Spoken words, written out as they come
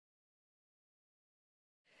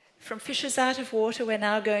From fishes out of water, we're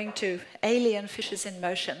now going to alien fishes in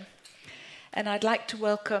motion. And I'd like to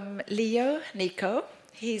welcome Nico.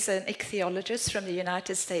 He's an ichthyologist from the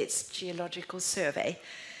United States Geological Survey.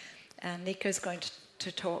 And Nico's going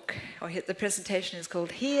to talk, or the presentation is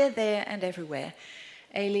called Here, There, and Everywhere,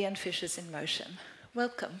 Alien Fishes in Motion.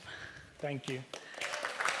 Welcome. Thank you.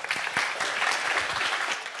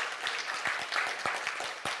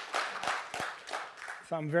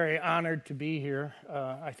 So I'm very honored to be here.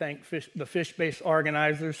 I thank the FishBase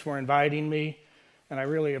organizers for inviting me, and I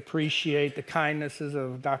really appreciate the kindnesses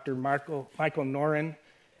of Dr. Michael Noren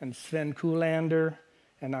and Sven Kuhlander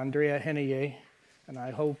and Andrea Hennier, and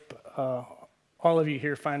I hope all of you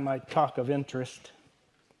here find my talk of interest.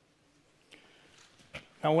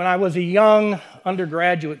 Now, when I was a young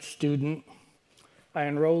undergraduate student, I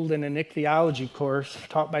enrolled in an ichthyology course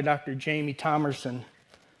taught by Dr. Jamie Thomerson.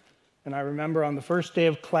 And I remember on the first day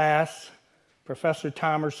of class, Professor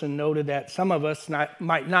Thomerson noted that some of us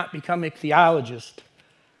might not become ichthyologists,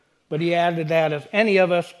 but he added that if any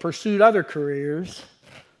of us pursued other careers,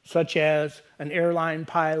 such as an airline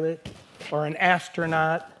pilot or an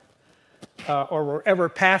astronaut, or were ever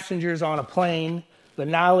passengers on a plane, the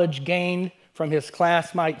knowledge gained from his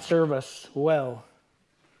class might serve us well.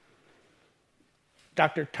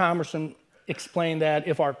 Dr. Thomerson explained that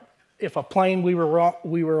if a plane we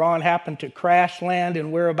were on happened to crash land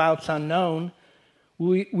in whereabouts unknown,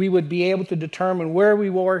 we would be able to determine where we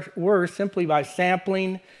were simply by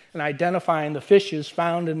sampling and identifying the fishes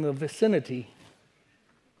found in the vicinity.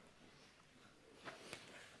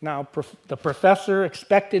 Now, the professor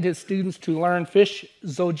expected his students to learn fish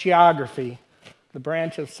zoogeography, the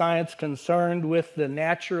branch of science concerned with the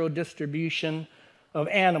natural distribution of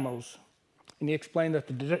animals. And he explained that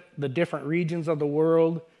the different regions of the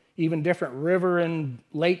world, even different river and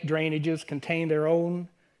lake drainages, contain their own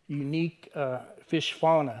unique fish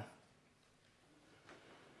fauna.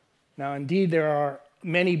 Now, indeed, there are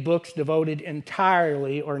many books devoted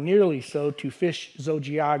entirely or nearly so to fish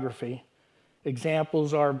zoogeography.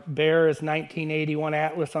 Examples are Baer's 1981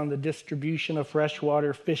 Atlas on the Distribution of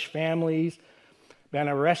Freshwater Fish Families,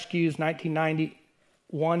 Banarescu's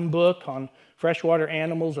 1991 book on freshwater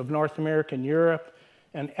animals of North America and Europe,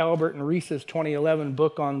 and Albert and Reese's 2011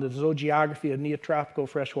 book on the zoogeography of neotropical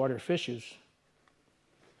freshwater fishes.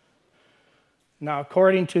 Now,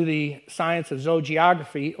 according to the science of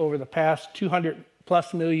zoogeography, over the past 200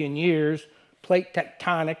 plus million years, plate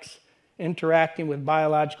tectonics interacting with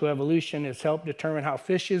biological evolution has helped determine how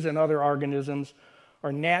fishes and other organisms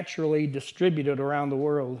are naturally distributed around the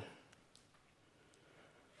world.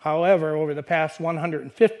 However, over the past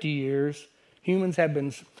 150 years, humans have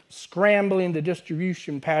been scrambling the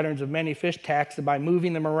distribution patterns of many fish taxa by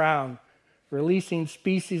moving them around, releasing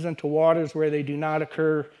species into waters where they do not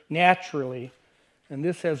occur naturally. And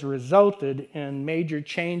this has resulted in major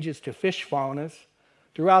changes to fish faunas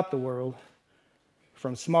throughout the world,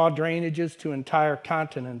 from small drainages to entire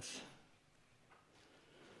continents.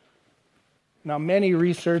 Now, many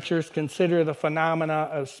researchers consider the phenomena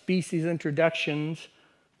of species introductions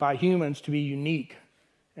by humans to be unique.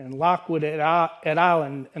 And Lockwood et al.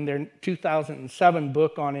 In their 2007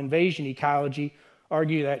 book on invasion ecology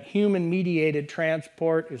argue that human-mediated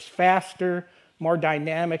transport is faster, more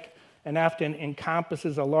dynamic, and often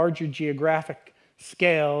encompasses a larger geographic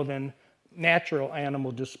scale than natural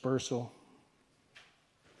animal dispersal.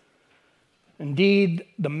 Indeed,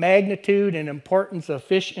 the magnitude and importance of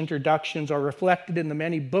fish introductions are reflected in the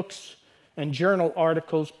many books and journal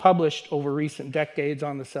articles published over recent decades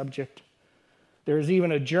on the subject. There is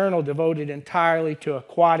even a journal devoted entirely to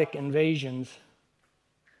aquatic invasions.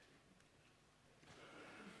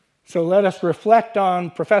 So let us reflect on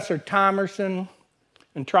Professor Thomerson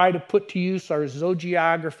and try to put to use our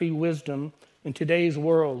zoogeography wisdom in today's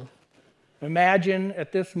world. Imagine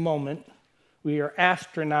at this moment we are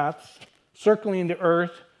astronauts circling the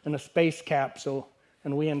Earth in a space capsule,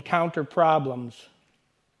 and we encounter problems.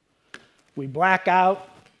 We black out,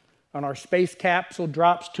 and our space capsule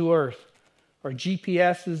drops to Earth. Our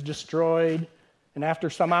GPS is destroyed, and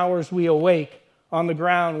after some hours we awake on the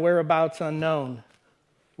ground, whereabouts unknown.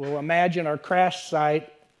 Well, imagine our crash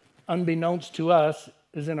site, unbeknownst to us,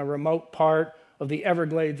 is in a remote part of the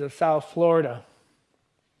Everglades of South Florida.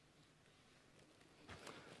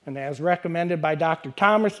 And as recommended by Dr.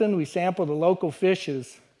 Thomerson, we sample the local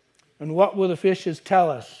fishes. And what will the fishes tell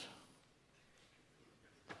us?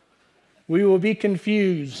 We will be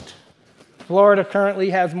confused. Florida currently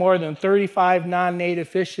has more than 35 non-native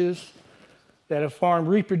fishes that have formed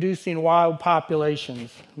reproducing wild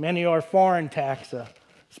populations. Many are foreign taxa,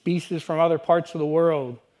 species from other parts of the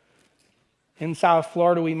world. In South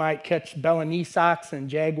Florida, we might catch belonisocs and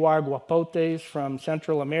jaguar guapotes from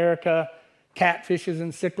Central America, catfishes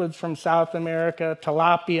and cichlids from South America,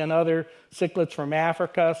 tilapia and other cichlids from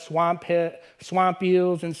Africa, swamp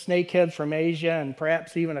eels and snakeheads from Asia, and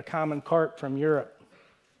perhaps even a common carp from Europe.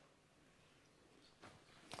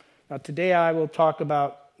 Now, today I will talk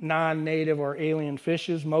about non-native or alien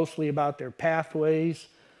fishes, mostly about their pathways,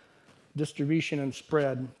 distribution, and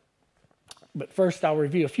spread. But first, I'll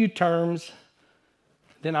review a few terms,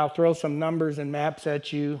 then I'll throw some numbers and maps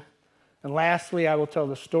at you, and lastly, I will tell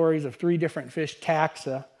the stories of 3 different fish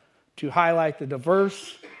taxa to highlight the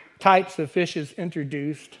diverse types of fishes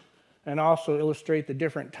introduced and also illustrate the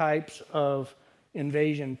different types of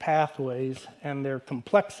invasion pathways and their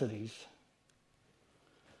complexities.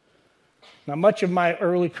 Now, much of my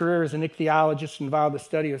early career as an ichthyologist involved the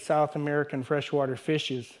study of South American freshwater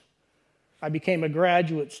fishes. I became a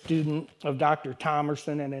graduate student of Dr.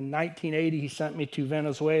 Thomerson, and in 1980 he sent me to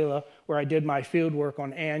Venezuela, where I did my field work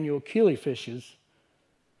on annual killifishes.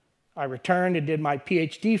 I returned and did my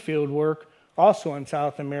PhD field work also in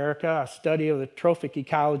South America, a study of the trophic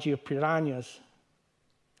ecology of piranhas.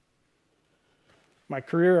 My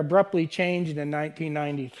career abruptly changed in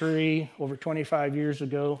 1993, over 25 years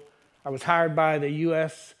ago. I was hired by the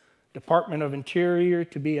U.S. Department of Interior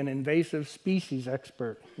to be an invasive species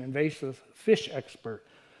expert, an invasive fish expert.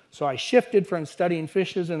 So I shifted from studying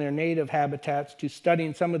fishes in their native habitats to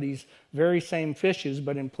studying some of these very same fishes,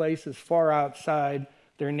 but in places far outside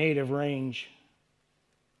their native range.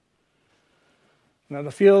 Now, the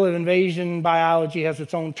field of invasion biology has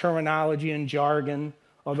its own terminology and jargon,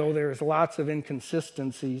 although there's lots of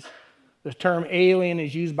inconsistencies. The term alien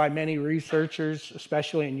is used by many researchers,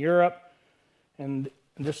 especially in Europe, and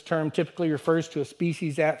this term typically refers to a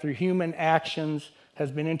species that, through human actions,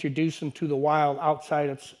 has been introduced into the wild outside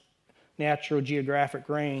its natural geographic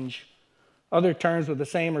range. Other terms with the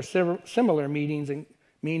same or similar meaning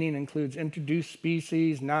includes introduced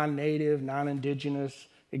species, non-native, non-indigenous,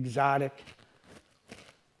 exotic.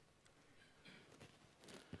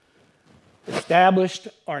 Established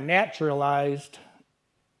or naturalized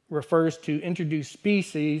refers to introduced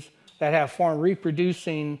species that have formed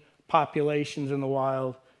reproducing populations in the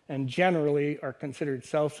wild and generally are considered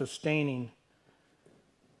self-sustaining.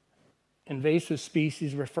 Invasive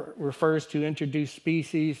species refers to introduced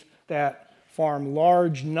species that form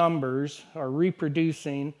large numbers, are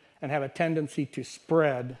reproducing, and have a tendency to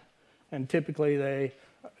spread. And typically they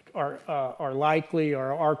are likely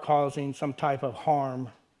or are causing some type of harm.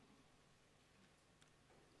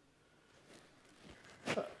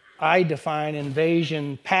 I define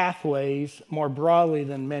invasion pathways more broadly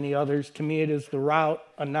than many others. To me, it is the route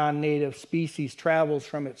a non-native species travels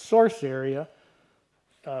from its source area,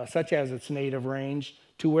 such as its native range,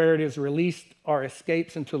 to where it is released or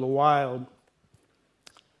escapes into the wild.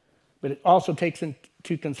 But it also takes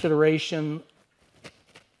into consideration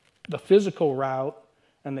the physical route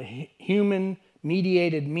and the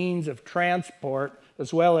human-mediated means of transport,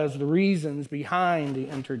 as well as the reasons behind the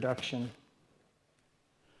introduction.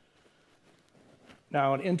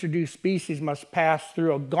 Now, an introduced species must pass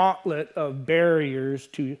through a gauntlet of barriers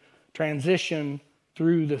to transition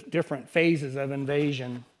through the different phases of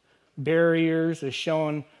invasion. Barriers, as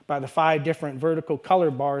shown by the 5 different vertical color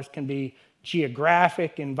bars, can be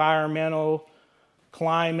geographic, environmental,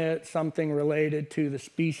 climate, something related to the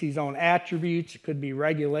species' own attributes. It could be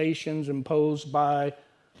regulations imposed by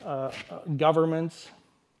governments.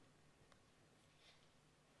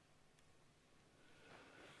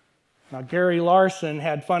 Now, Gary Larson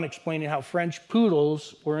had fun explaining how French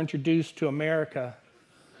poodles were introduced to America,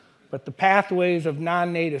 but the pathways of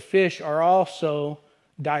non-native fish are also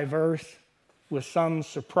diverse with some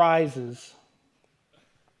surprises.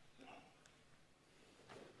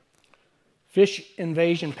 Fish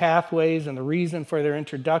invasion pathways and the reason for their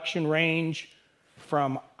introduction range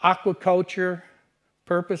from aquaculture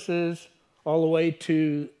purposes all the way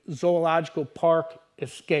to zoological park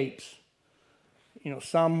escapes.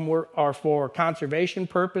 Some are for conservation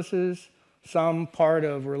purposes, some part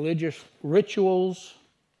of religious rituals.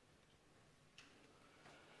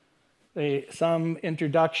 Some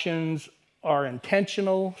introductions are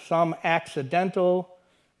intentional, some accidental.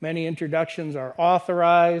 Many introductions are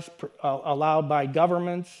authorized, allowed by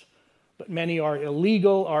governments, but many are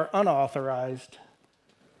illegal or unauthorized.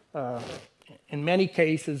 In many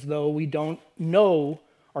cases, though, we don't know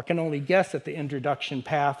or can only guess at the introduction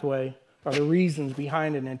pathway or the reasons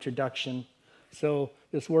behind an introduction. So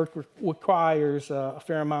this work requires a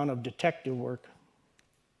fair amount of detective work.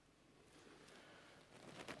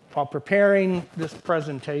 While preparing this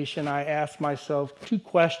presentation, I asked myself 2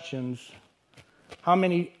 questions. how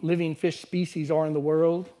many living fish species are in the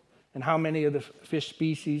world, and how many of the fish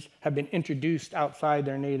species have been introduced outside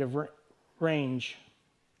their native range.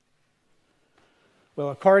 Well,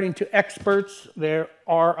 according to experts, there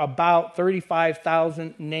are about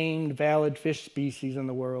 35,000 named valid fish species in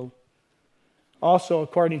the world. Also,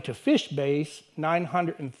 according to FishBase,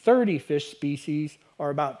 930 fish species, or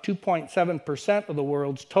about 2.7% of the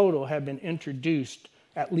world's total, have been introduced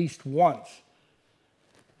at least once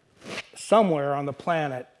somewhere on the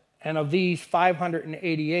planet. And of these,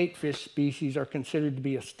 588 fish species are considered to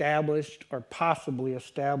be established or possibly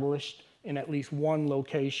established in at least one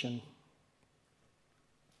location.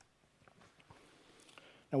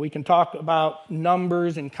 Now, we can talk about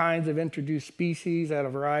numbers and kinds of introduced species at a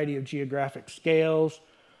variety of geographic scales.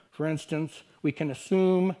 For instance, we can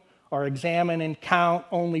assume or examine and count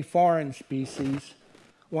only foreign species,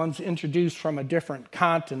 ones introduced from a different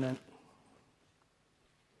continent.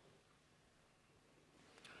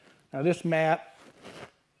 Now, this map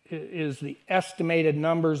is the estimated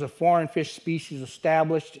numbers of foreign fish species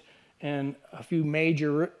established in a few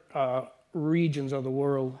major regions of the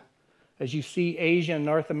world. As you see, Asia and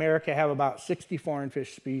North America have about 60 foreign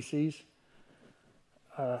fish species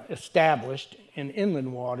established in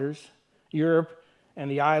inland waters. Europe and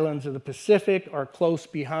the islands of the Pacific are close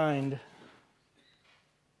behind.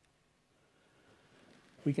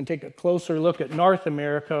 We can take a closer look at North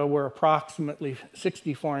America, where approximately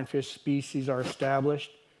 60 foreign fish species are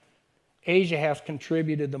established. Asia has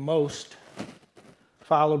contributed the most,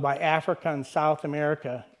 followed by Africa and South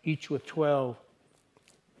America, each with 12.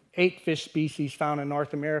 8 fish species found in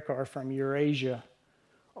North America are from Eurasia.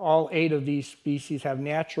 All 8 of these species have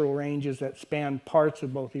natural ranges that span parts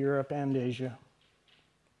of both Europe and Asia.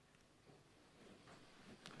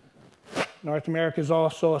 North America is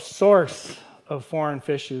also a source of foreign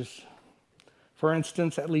fishes. For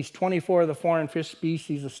instance, at least 24 of the foreign fish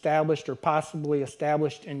species established or possibly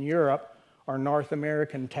established in Europe are North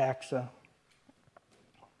American taxa.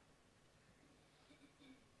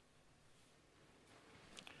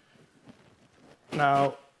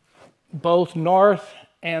 Now, both North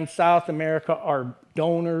and South America are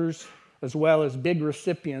donors as well as big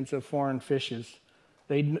recipients of foreign fishes.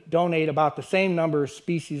 They donate about the same number of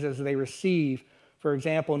species as they receive. For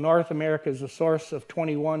example, North America is the source of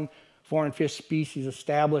 21 foreign fish species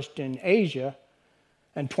established in Asia,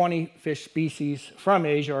 and 20 fish species from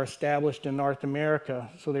Asia are established in North America.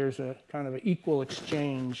 So there's a kind of an equal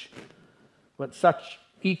exchange. But such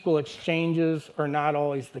equal exchanges are not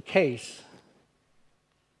always the case.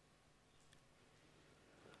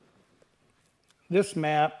 This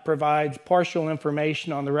map provides partial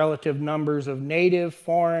information on the relative numbers of native,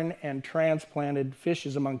 foreign, and transplanted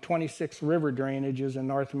fishes among 26 river drainages in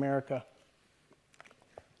North America.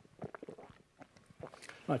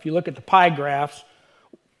 Now, if you look at the pie graphs,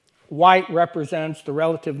 white represents the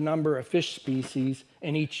relative number of fish species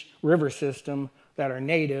in each river system that are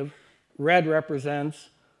native. Red represents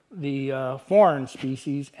the foreign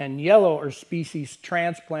species, and yellow are species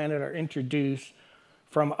transplanted or introduced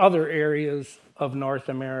from other areas of North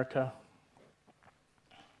America.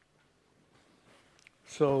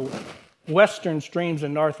 So western streams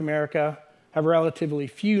in North America have relatively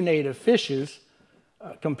few native fishes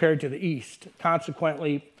compared to the east.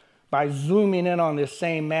 Consequently, by zooming in on this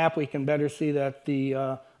same map, we can better see that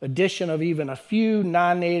the addition of even a few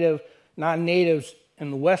non-natives in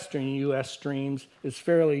the western U.S. streams is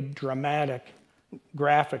fairly dramatic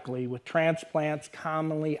graphically, with transplants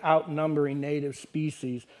commonly outnumbering native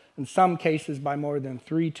species, in some cases by more than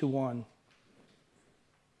 3 to 1.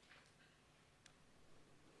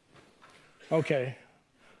 Okay,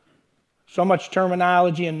 so much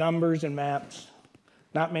terminology and numbers and maps,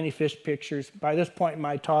 not many fish pictures. By this point in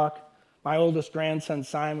my talk, my oldest grandson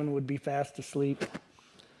Simon would be fast asleep,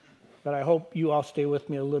 but I hope you all stay with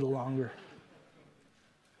me a little longer.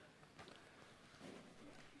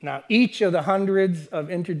 Now, each of the hundreds of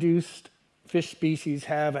introduced fish species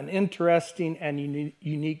have an interesting and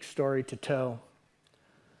unique story to tell.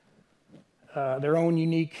 Their own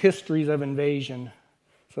unique histories of invasion.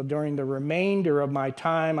 So during the remainder of my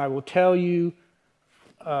time, I will tell you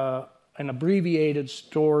an abbreviated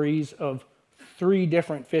stories of 3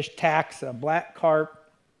 different fish taxa: black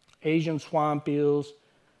carp, Asian swamp eels,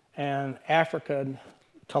 and African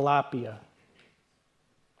tilapia.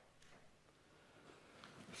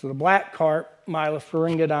 So the black carp,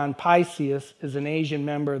 Mylopharingodon pisceus, is an Asian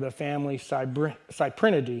member of the family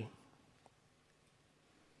Cyprinidae.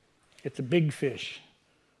 It's a big fish,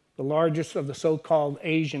 the largest of the so-called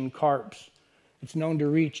Asian carps. It's known to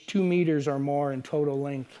reach 2 meters or more in total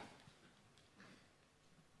length.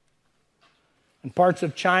 In parts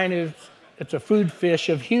of China, it's a food fish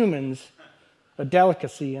of humans, a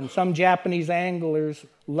delicacy, and some Japanese anglers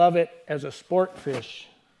love it as a sport fish.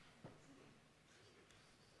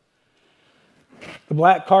 The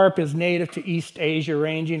black carp is native to East Asia,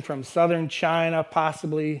 ranging from southern China,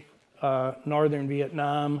 possibly northern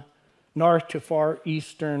Vietnam, north to far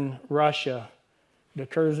eastern Russia. It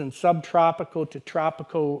occurs in subtropical to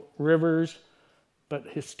tropical rivers, but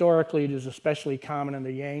historically it is especially common in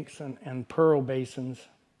the Yanks and Pearl basins.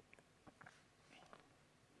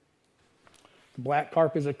 The black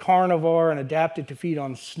carp is a carnivore and adapted to feed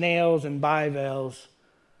on snails and bivalves.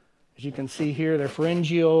 As you can see here, their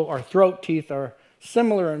pharyngeal or throat teeth are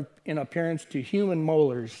similar in appearance to human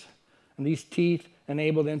molars, and these teeth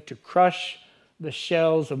enable them to crush the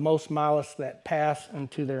shells of most mollusks that pass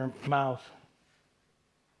into their mouth.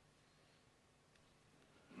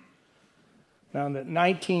 Now, in the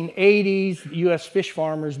 1980s, U.S. fish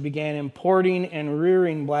farmers began importing and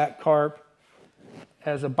rearing black carp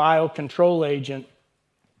as a biocontrol agent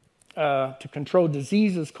to control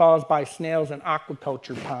diseases caused by snails in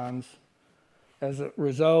aquaculture ponds. As a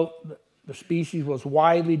result, the species was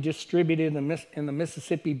widely distributed in the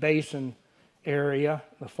Mississippi Basin area,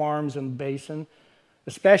 the farms in the basin,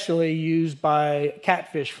 especially used by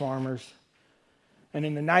catfish farmers. And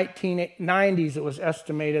in the 1990s, it was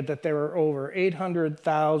estimated that there were over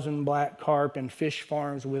 800,000 black carp in fish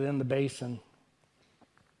farms within the basin.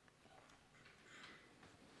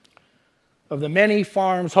 Of the many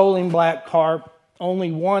farms holding black carp,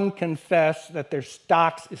 only one confessed that their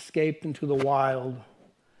stocks escaped into the wild.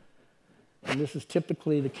 And this is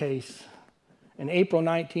typically the case. In April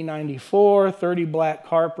 1994, 30 black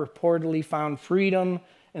carp reportedly found freedom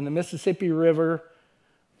in the Mississippi River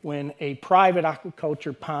when a private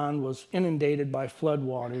aquaculture pond was inundated by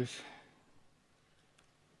floodwaters.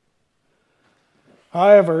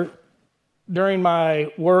 However, during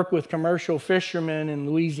my work with commercial fishermen in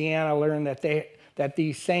Louisiana, I learned that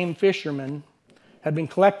these same fishermen had been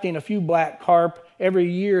collecting a few black carp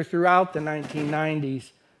every year throughout the 1990s,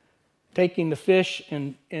 taking the fish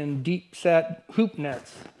in deep-set hoop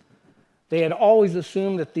nets. They had always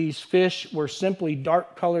assumed that these fish were simply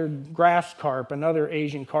dark-colored grass carp, another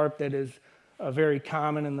Asian carp that is very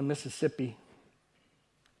common in the Mississippi.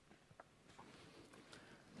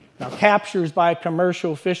 Now, captures by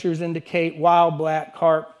commercial fishers indicate wild black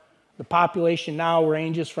carp. The population now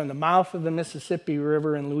ranges from the mouth of the Mississippi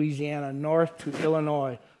River in Louisiana north to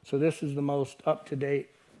Illinois. So this is the most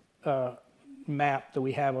up-to-date map that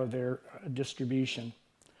we have of their distribution.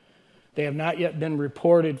 They have not yet been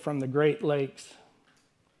reported from the Great Lakes,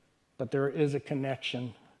 but there is a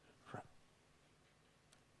connection.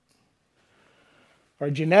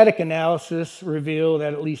 Our genetic analysis revealed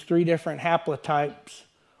that at least 3 different haplotypes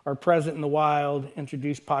are present in the wild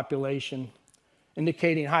introduced population,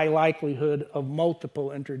 indicating high likelihood of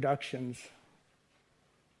multiple introductions.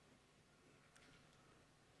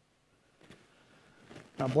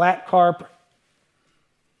 Now, black carp,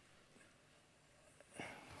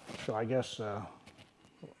 so I guess,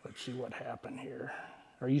 let's see what happened here.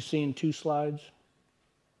 Are you seeing 2 slides?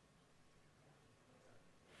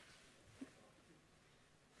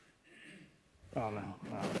 Oh, no,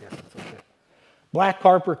 I guess it's okay. Black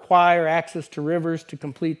carp require access to rivers to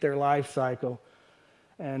complete their life cycle,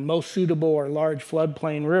 and most suitable are large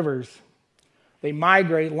floodplain rivers. They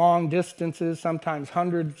migrate long distances, sometimes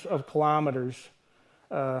hundreds of kilometers,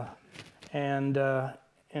 and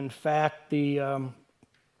in fact,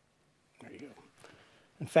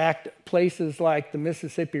 places like the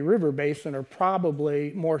Mississippi River Basin are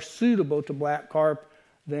probably more suitable to black carp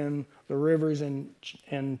than the rivers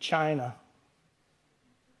in China.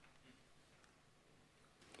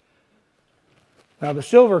 Now, the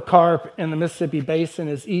silver carp in the Mississippi Basin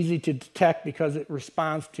is easy to detect because it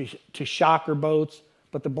responds to shocker boats,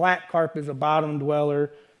 but the black carp is a bottom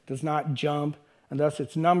dweller, does not jump, and thus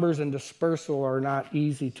its numbers and dispersal are not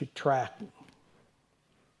easy to track.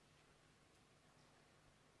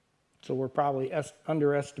 So we're probably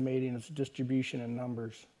underestimating its distribution in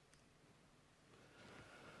numbers.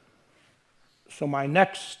 So my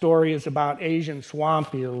next story is about Asian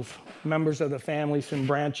swamp eels, members of the family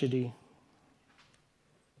Symbranchidae.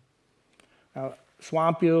 Now,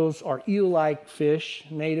 swamp eels are eel-like fish,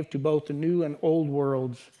 native to both the New and Old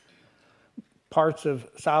Worlds, parts of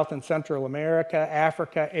South and Central America,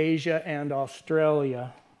 Africa, Asia, and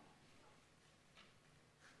Australia.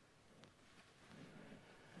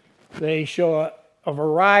 They show a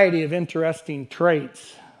variety of interesting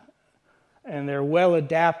traits, and they're well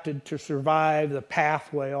adapted to survive the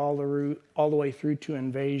pathway all the way through to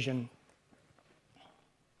invasion.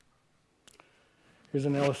 Here's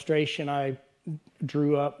an illustration I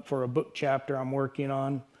drew up for a book chapter I'm working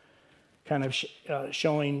on, kind of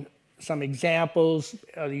showing some examples.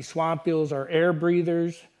 These swamp eels are air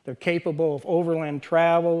breathers. They're capable of overland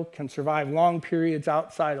travel, can survive long periods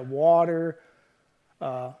outside of water,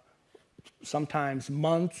 sometimes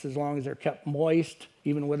months, as long as they're kept moist,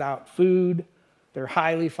 even without food. They're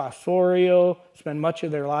highly fossorial, spend much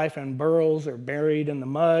of their life in burrows or buried in the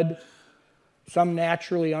mud. Some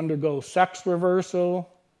naturally undergo sex reversal.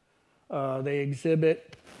 They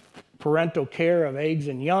exhibit parental care of eggs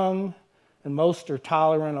and young, and most are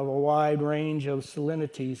tolerant of a wide range of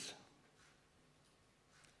salinities.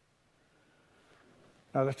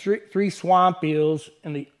 Now, the three swamp eels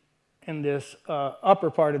in this upper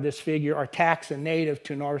part of this figure are taxa native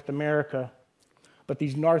to North America, but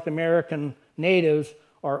these North American natives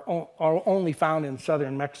are only found in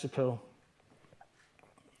southern Mexico.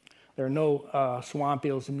 There are no swamp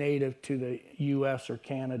eels native to the U.S. or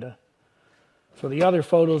Canada. So the other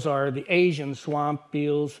photos are the Asian swamp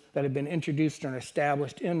eels that have been introduced and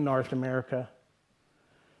established in North America.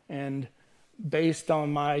 And based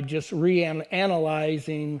on my just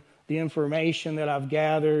reanalyzing the information that I've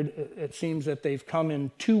gathered, it seems that they've come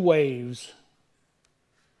in two waves.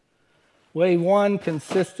 Wave one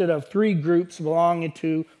consisted of three groups belonging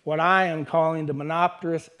to what I am calling the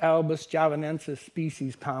Monopterus albus javanensis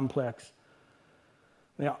species complex.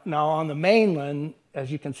 Now on the mainland,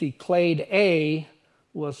 as you can see, clade A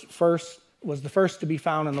was the first to be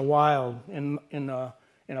found in the wild in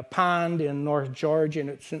a pond in North Georgia, and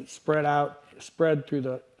it's since spread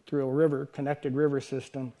through a river, connected river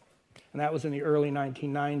system, and that was in the early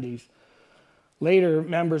 1990s. Later,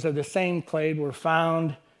 members of the same clade were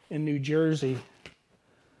found in New Jersey.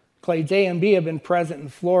 Clades A and B have been present in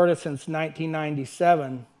Florida since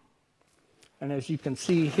 1997. And as you can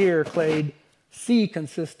see here, clade C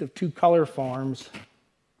consists of two color forms.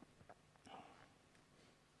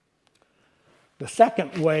 The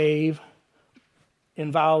second wave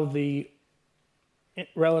involved the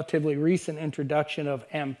relatively recent introduction of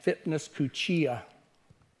Amphipnus cuchia.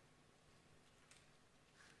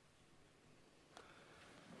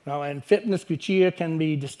 Now, Amphipnus cuchia can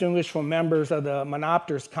be distinguished from members of the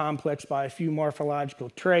Monopterus complex by a few morphological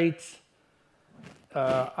traits.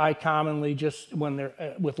 I commonly just, when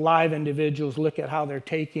they're with live individuals, look at how they're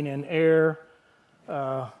taking in air.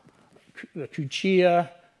 The cuchia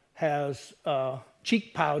has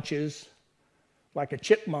cheek pouches like a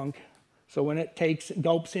chipmunk, so when it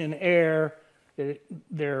gulps in air,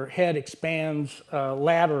 their head expands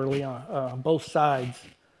laterally on both sides.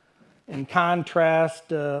 In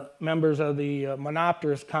contrast, members of the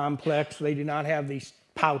Monopterus complex, they do not have these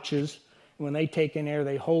pouches. When they take in air,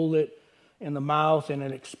 they hold it in the mouth and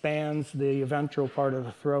it expands the ventral part of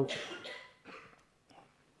the throat.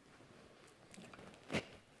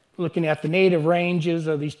 Looking at the native ranges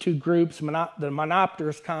of these two groups, the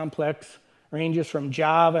Monopterus complex ranges from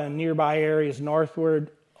Java and nearby areas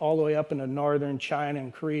northward all the way up into northern China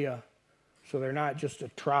and Korea. So they're not just a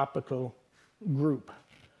tropical group.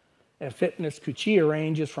 Amphipnus cuchia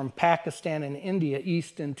ranges from Pakistan and India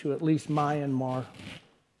east into at least Myanmar.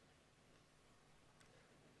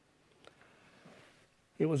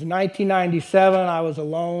 It was 1997. I was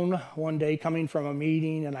alone one day coming from a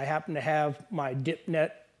meeting, and I happened to have my dip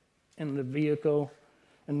net in the vehicle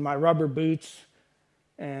and my rubber boots.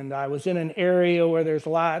 And I was in an area where there's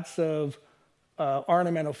lots of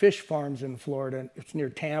ornamental fish farms in Florida. It's near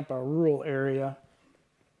Tampa, a rural area.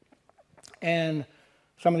 And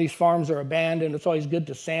some of these farms are abandoned. It's always good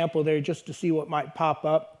to sample there just to see what might pop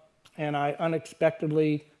up. And I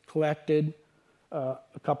unexpectedly collected a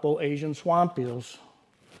couple Asian swamp eels.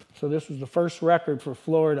 So this was the first record for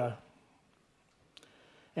Florida.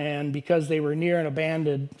 And because they were near an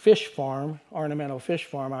abandoned fish farm, ornamental fish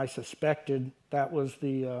farm, I suspected that was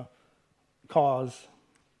the cause.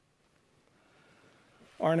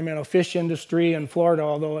 Ornamental fish industry in Florida,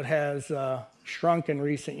 although it has shrunk in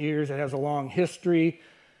recent years, it has a long history.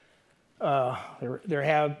 There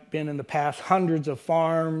have been in the past hundreds of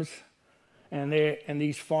farms, and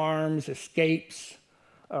these farms' escapes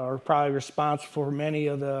are probably responsible for many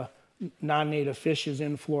of the non-native fishes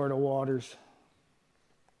in Florida waters.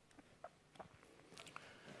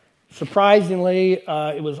 Surprisingly,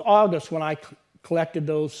 it was August when I collected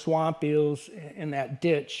those swamp eels in that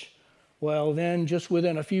ditch. Well, then just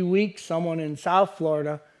within a few weeks, someone in South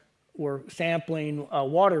Florida were sampling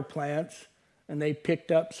water plants, and they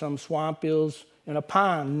picked up some swamp eels in a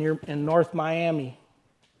pond in North Miami.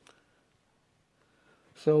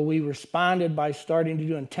 So we responded by starting to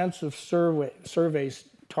do intensive surveys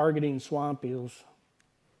targeting swamp eels.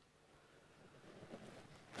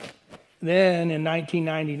 then in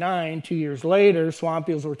 1999, 2 years later, swamp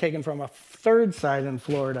eels were taken from a third site in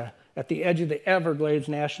Florida at the edge of the Everglades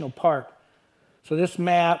National Park. So this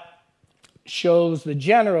map shows the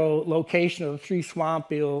general location of the 3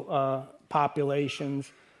 swamp eel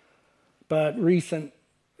populations, but recent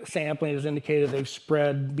sampling has indicated they've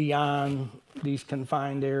spread beyond these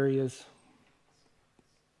confined areas.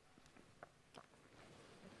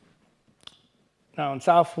 Now, in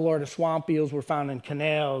South Florida, swamp eels were found in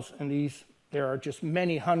canals, and there are just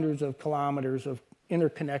many hundreds of kilometers of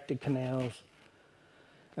interconnected canals.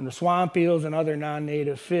 And the swamp eels and other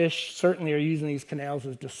non-native fish certainly are using these canals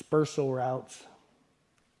as dispersal routes.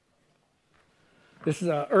 This is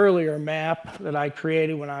an earlier map that I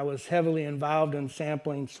created when I was heavily involved in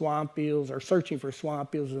sampling swamp eels or searching for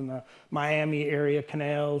swamp eels in the Miami area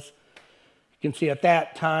canals. You can see at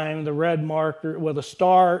that time the red marker, well, the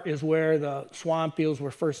star is where the swamp eels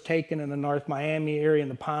were first taken in the North Miami area in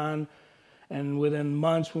the pond. And within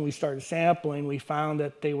months when we started sampling, we found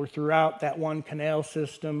that they were throughout that one canal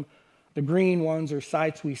system. The green ones are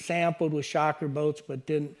sites we sampled with shocker boats but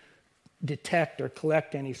didn't detect or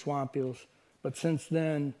collect any swamp eels. But since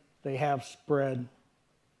then, they have spread.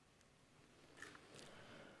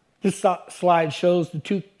 This slide shows the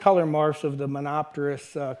 2 color marks of the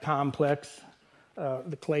Monopterus complex,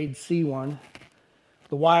 the clade C1,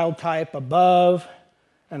 the wild type above,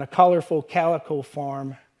 and a colorful calico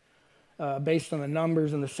form. Based on the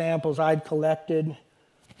numbers and the samples I'd collected,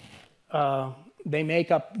 they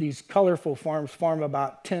make up, these colorful forms form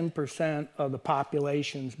about 10% of the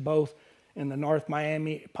populations, both in the North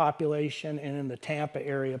Miami population and in the Tampa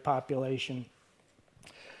area population.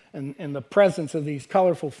 And the presence of these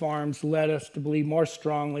colorful forms led us to believe more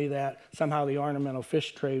strongly that somehow the ornamental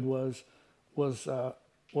fish trade was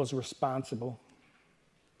responsible.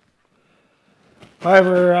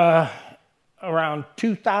 However, around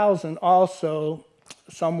 2000 also,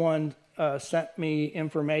 someone sent me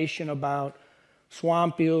information about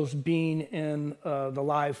swamp eels being in the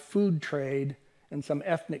live food trade in some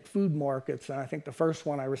ethnic food markets. And I think the first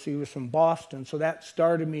one I received was from Boston. So that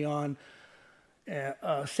started me on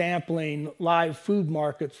sampling live food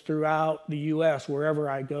markets throughout the U.S. wherever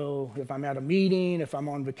I go. If I'm at a meeting, if I'm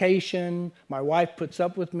on vacation, my wife puts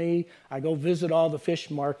up with me. I go visit all the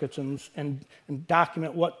fish markets and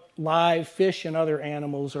document what live fish and other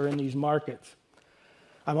animals are in these markets.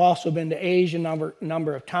 I've also been to Asia a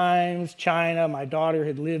number of times, China. My daughter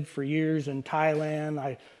had lived for years in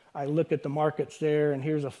Thailand. I look at the markets there, and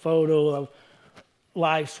here's a photo of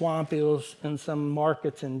live swamp eels in some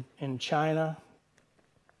markets in China.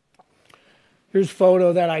 Here's a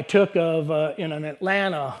photo that I took of in an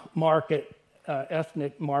Atlanta market,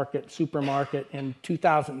 ethnic market, supermarket in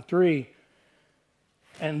 2003.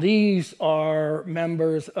 And these are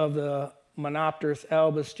members of the Monopterus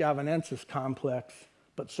albus javanensis complex.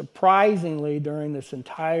 But surprisingly, during this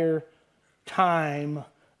entire time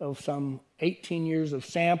of some 18 years of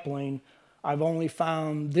sampling, I've only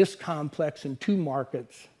found this complex in 2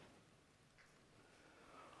 markets.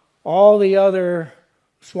 All the other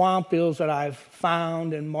swamp eels that I've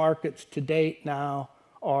found in markets to date now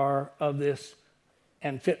are of this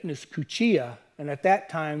Amphipnus cuchilla, and at that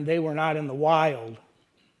time they were not in the wild.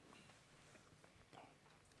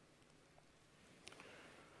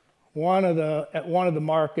 At one of the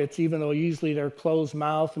markets, even though usually they're closed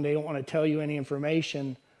mouth and they don't want to tell you any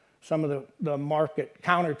information, some of the market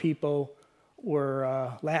counter people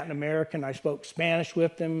were Latin American. I spoke Spanish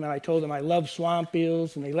with them, and I told them I love swamp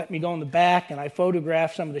eels, and they let me go in the back, and I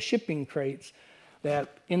photographed some of the shipping crates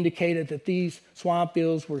that indicated that these swamp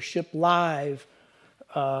eels were shipped live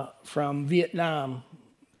from Vietnam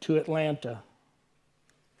to Atlanta.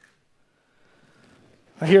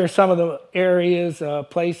 Here are some of the areas,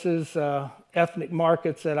 places, ethnic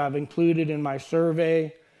markets that I've included in my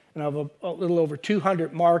survey. And of a little over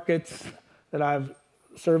 200 markets that I've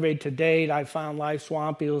surveyed to date, I've found live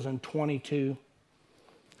swamp eels in 22.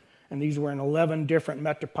 And these were in 11 different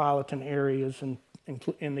metropolitan areas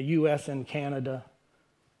in the U.S. and Canada.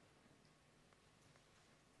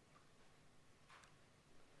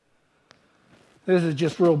 This is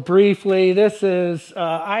just real briefly. This is,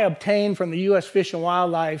 I obtained from the U.S. Fish and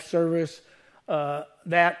Wildlife Service.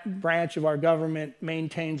 That branch of our government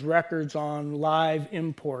maintains records on live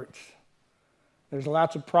imports. There's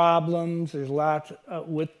lots of problems. There's lots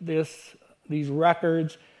with these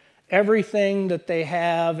records. Everything that they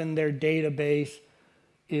have in their database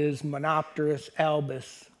is Monopterus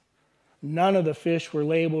albus. None of the fish were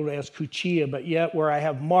labeled as cuchilla, but yet where I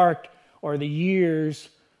have marked are the years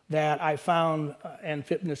that I found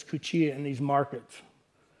Amphipnus cuchilla in these markets.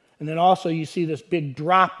 And then also you see this big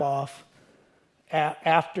drop-off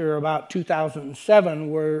after about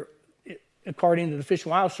 2007, where, according to the Fish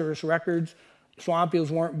and Wildlife Service records, swamp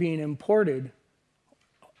eels weren't being imported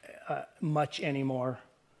much anymore.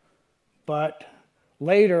 But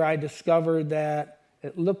later I discovered that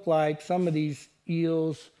it looked like some of these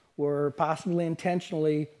eels were possibly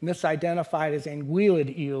intentionally misidentified as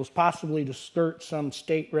anguillid eels, possibly to skirt some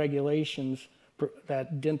state regulations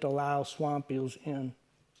that didn't allow swamp eels in.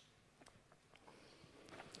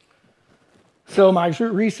 So my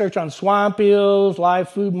research on swamp eels, live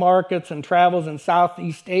food markets, and travels in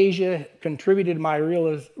Southeast Asia contributed to my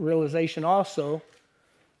realization also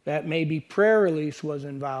that maybe prairie release was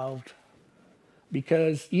involved.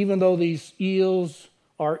 Because even though these eels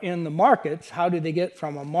are in the markets, how do they get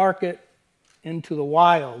from a market into the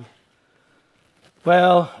wild?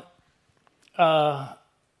 Well,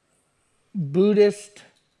 Buddhist,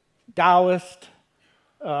 Taoist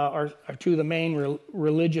are two of the main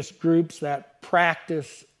religious groups that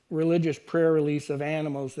practice religious prairie release of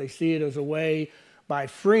animals. They see it as a way, by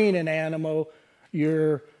freeing an animal,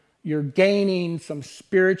 you're gaining some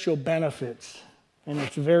spiritual benefits. And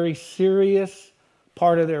it's a very serious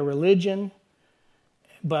part of their religion.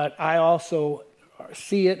 But I also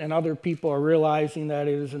see it, and other people are realizing that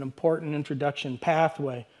it is an important introduction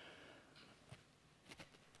pathway.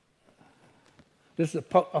 This is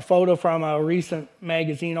a photo from a recent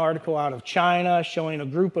magazine article out of China showing a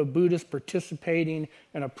group of Buddhists participating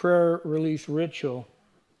in a prayer release ritual.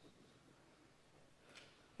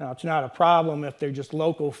 Now, it's not a problem if they're just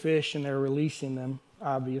local fish and they're releasing them,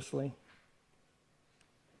 obviously.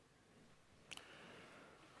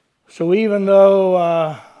 So even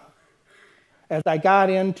though, as I got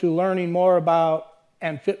into learning more about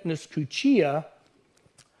Amphipnus cuchia,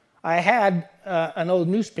 I had an old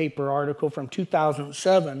newspaper article from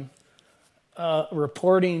 2007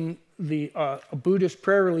 reporting a Buddhist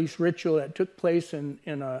prayer release ritual that took place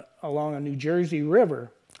along a New Jersey river.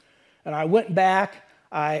 And I went back,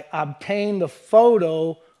 I obtained the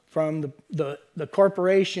photo from the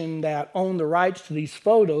corporation that owned the rights to these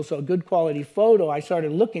photos, so a good quality photo. I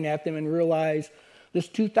started looking at them and realized this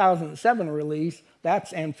 2007 release,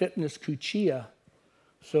 that's Amphipnus cuchia.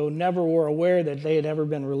 So never were aware that they had ever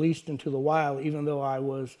been released into the wild, even though I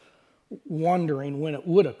was wondering when it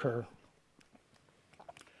would occur.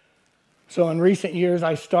 So in recent years,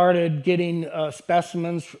 I started getting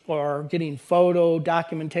specimens or getting photo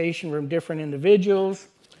documentation from different individuals.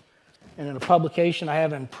 And in a publication I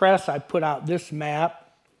have in press, I put out this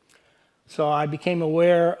map. So I became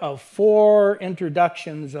aware of 4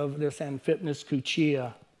 introductions of this Amphipnus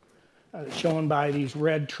cuchia, shown by these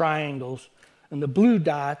red triangles. And the blue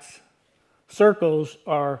dots, circles,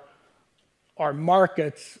 are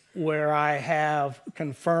markets where I have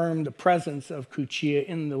confirmed the presence of cuchia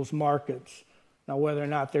in those markets. Now, whether or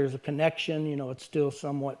not there's a connection, it's still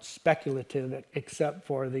somewhat speculative, except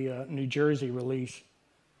for the New Jersey release.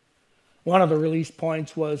 One of the release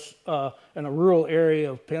points was in a rural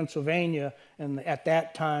area of Pennsylvania, and at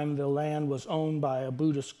that time the land was owned by a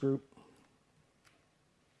Buddhist group.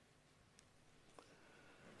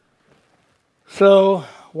 So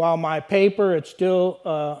while my paper, it's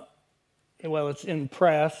still, it's in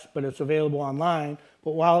press, but it's available online,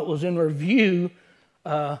 but while it was in review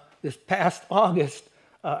this past August,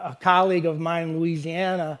 a colleague of mine in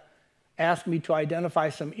Louisiana asked me to identify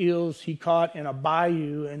some eels he caught in a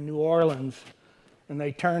bayou in New Orleans, and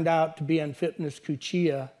they turned out to be Amphipnus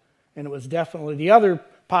cuchia, and it was definitely, the other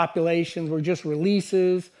populations were just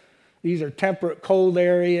releases. These are temperate cold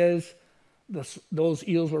areas. Those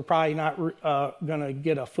eels were probably not going to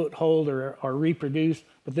get a foothold or reproduce,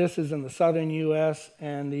 but this is in the southern U.S.,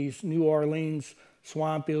 and these New Orleans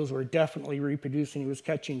swamp eels were definitely reproducing. He was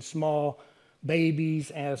catching small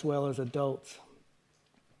babies as well as adults.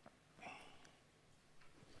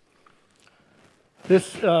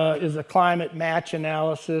 This is a climate match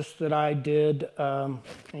analysis that I did, how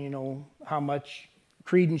much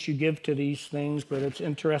credence you give to these things, but it's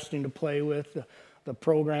interesting to play with. The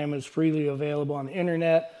program is freely available on the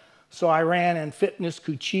internet. So I ran Amphipnus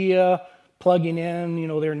cuchia, plugging in,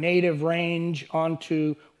 their native range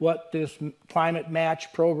onto what this climate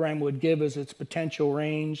match program would give as its potential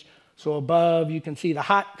range. So above, you can see the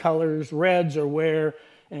hot colors, reds are where,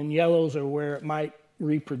 and yellows are where it might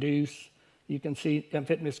reproduce. You can see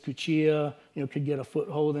Amphipnus cuchia, could get a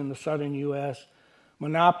foothold in the southern U.S.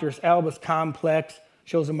 Monopterus albus complex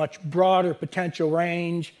shows a much broader potential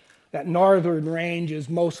range. That northern range is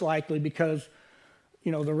most likely because,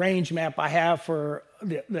 the range map I have for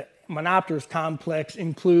the Monopterus complex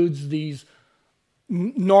includes these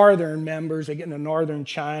northern members. They get into northern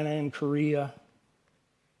China and Korea.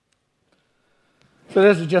 So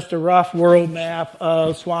this is just a rough world map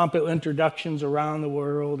of swamp eel introductions around the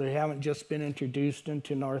world. They haven't just been introduced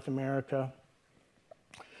into North America.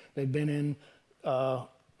 They've been in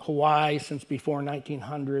Hawaii since before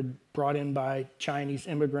 1900, brought in by Chinese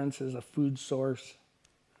immigrants as a food source.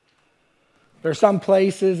 There are some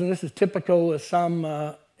places, and this is typical of some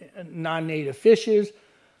non-native fishes,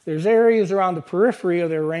 there's areas around the periphery of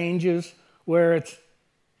their ranges where it's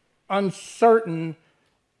uncertain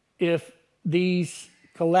if these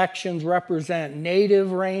collections represent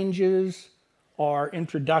native ranges or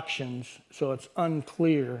introductions, so it's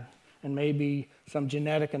unclear, and maybe some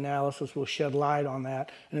genetic analysis will shed light on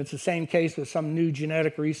that. And it's the same case with some new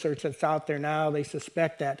genetic research that's out there now. They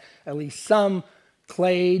suspect that at least some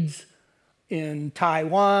clades in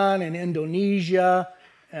Taiwan and Indonesia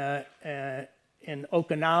and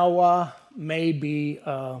Okinawa may be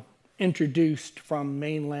introduced from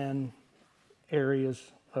mainland areas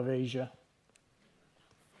of Asia.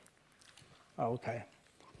 Okay.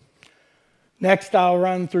 Next, I'll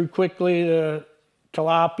run through quickly the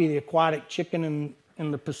tilapia, the aquatic chicken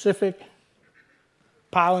in the Pacific.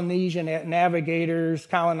 Polynesian navigators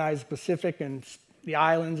colonized the Pacific and the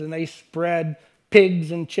islands, and they spread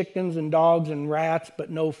pigs and chickens and dogs and rats,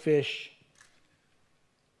 but no fish.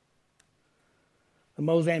 The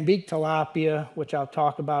Mozambique tilapia, which I'll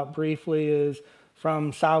talk about briefly, is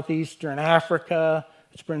from southeastern Africa.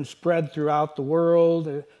 It's been spread throughout the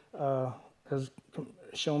world, as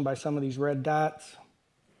shown by some of these red dots.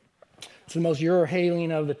 It's the most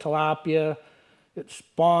Eurohalien of the tilapia.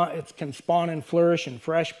 It can spawn and flourish in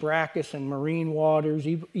fresh brackish and marine waters,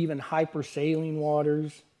 even hypersaline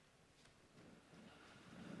waters.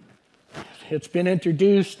 It's been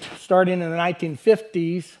introduced starting in the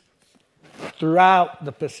 1950s throughout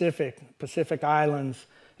the Pacific Islands.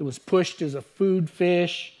 It was pushed as a food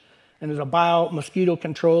fish and as a mosquito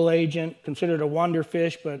control agent, considered a wonder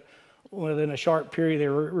fish, but within a short period they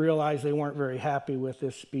realized they weren't very happy with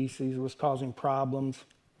this species. It was causing problems.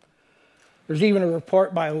 There's even a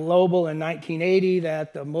report by Lobel in 1980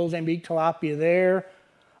 that the Mozambique tilapia there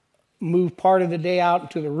moved part of the day out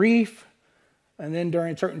into the reef, and then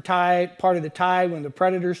during a certain part of the tide, when the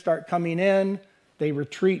predators start coming in, they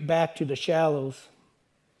retreat back to the shallows.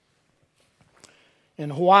 In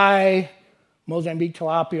Hawaii, Mozambique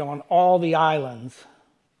tilapia on all the islands,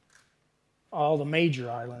 all the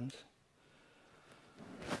major islands.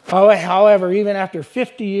 However, even after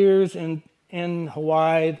 50 years in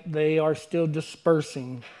Hawaii, they are still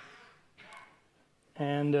dispersing.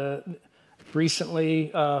 And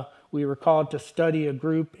recently, we were called to study a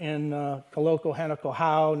group in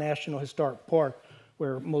Kaloko-Hanako-Hau National Historic Park,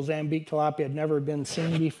 where Mozambique tilapia had never been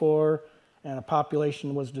seen before, and a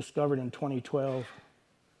population was discovered in 2012.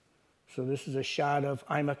 So this is a shot of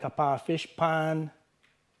Aimakapa fish pond.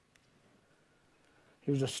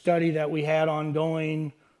 Here's a study that we had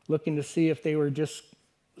ongoing, looking to see if they were just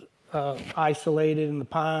isolated in the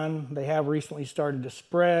pond. They have recently started to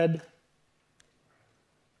spread.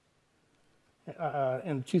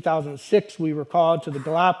 In 2006, we were called to the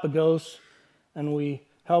Galapagos, and we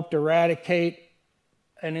helped eradicate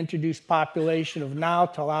an introduced population of Nile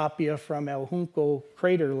tilapia from El Junco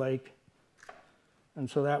Crater Lake. And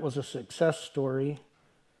so that was a success story.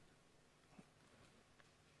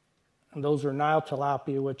 And those are Nile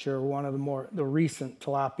tilapia, which are one of the recent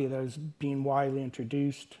tilapia that is being widely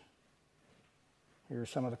introduced. Here are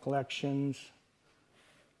some of the collections.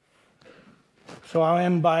 So I'll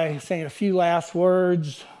end by saying a few last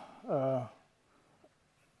words. I've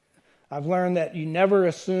learned that you never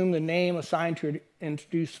assume the name assigned to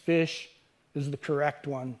introduced fish is the correct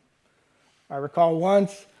one. I recall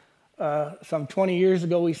once, some 20 years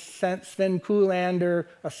ago, we sent Sven Kuhlander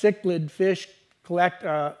a cichlid fish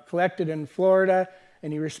collected in Florida,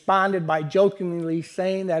 and he responded by jokingly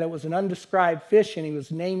saying that it was an undescribed fish, and he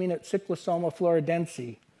was naming it Cyclosoma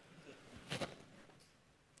floridense.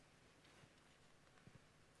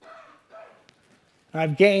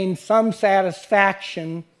 I've gained some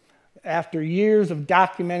satisfaction after years of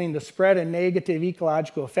documenting the spread and negative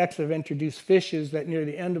ecological effects of introduced fishes that near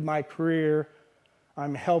the end of my career,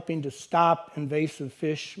 I'm helping to stop invasive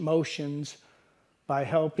fish motions by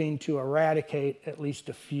helping to eradicate at least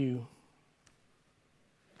a few.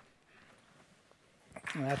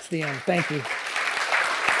 And that's the end. Thank you.